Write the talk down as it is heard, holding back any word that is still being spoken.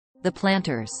The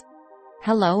planters.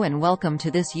 Hello and welcome to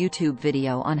this YouTube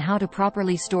video on how to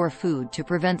properly store food to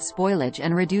prevent spoilage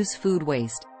and reduce food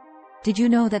waste. Did you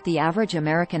know that the average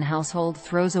American household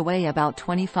throws away about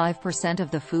 25% of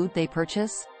the food they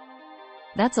purchase?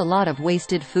 That's a lot of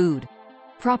wasted food.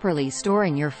 Properly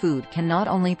storing your food can not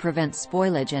only prevent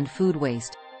spoilage and food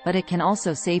waste, but it can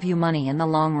also save you money in the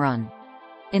long run.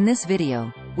 In this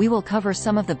video, we will cover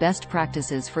some of the best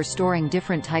practices for storing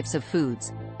different types of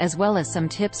foods, as well as some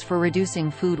tips for reducing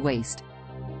food waste.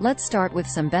 Let's start with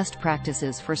some best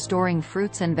practices for storing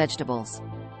fruits and vegetables.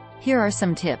 Here are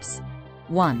some tips.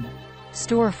 1.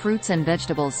 Store fruits and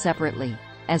vegetables separately,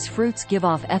 as fruits give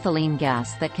off ethylene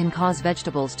gas that can cause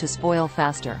vegetables to spoil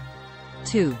faster.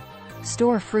 2.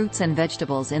 Store fruits and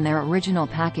vegetables in their original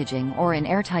packaging or in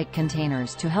airtight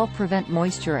containers to help prevent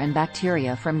moisture and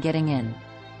bacteria from getting in.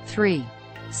 3.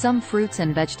 Some fruits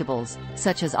and vegetables,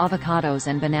 such as avocados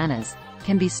and bananas,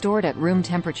 can be stored at room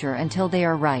temperature until they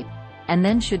are ripe, and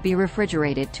then should be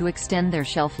refrigerated to extend their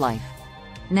shelf life.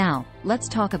 Now, let's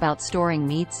talk about storing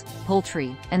meats,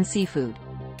 poultry, and seafood.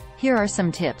 Here are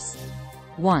some tips.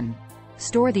 1.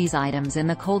 Store these items in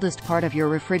the coldest part of your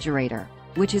refrigerator,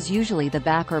 which is usually the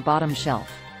back or bottom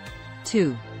shelf.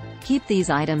 2. Keep these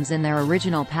items in their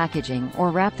original packaging or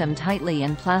wrap them tightly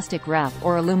in plastic wrap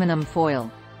or aluminum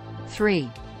foil. 3.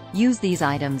 Use these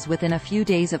items within a few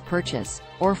days of purchase,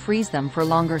 or freeze them for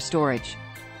longer storage.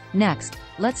 Next,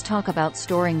 let's talk about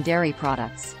storing dairy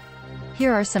products.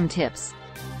 Here are some tips.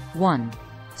 1.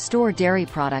 Store dairy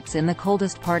products in the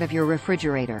coldest part of your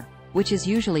refrigerator, which is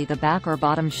usually the back or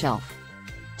bottom shelf.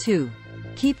 2.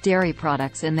 Keep dairy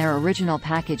products in their original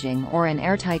packaging or in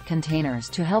airtight containers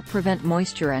to help prevent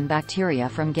moisture and bacteria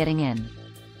from getting in.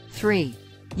 3.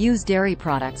 Use dairy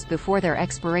products before their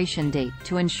expiration date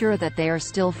to ensure that they are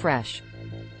still fresh.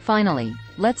 Finally,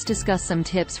 let's discuss some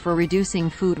tips for reducing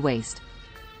food waste.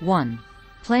 1.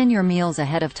 Plan your meals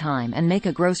ahead of time and make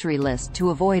a grocery list to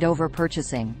avoid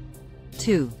over-purchasing.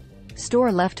 2.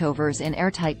 Store leftovers in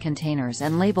airtight containers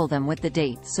and label them with the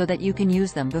date so that you can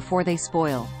use them before they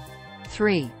spoil.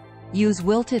 3. Use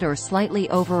wilted or slightly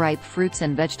overripe fruits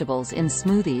and vegetables in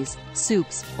smoothies,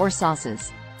 soups, or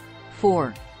sauces.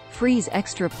 4. Freeze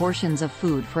extra portions of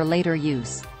food for later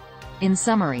use. In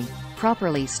summary,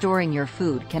 properly storing your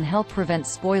food can help prevent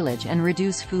spoilage and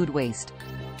reduce food waste.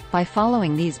 By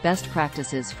following these best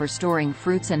practices for storing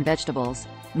fruits and vegetables,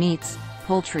 meats,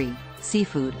 poultry,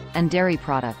 seafood, and dairy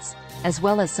products, as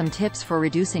well as some tips for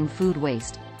reducing food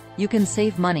waste, you can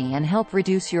save money and help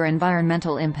reduce your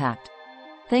environmental impact.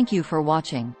 Thank you for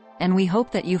watching, and we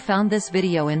hope that you found this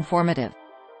video informative.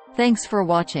 Thanks for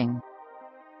watching.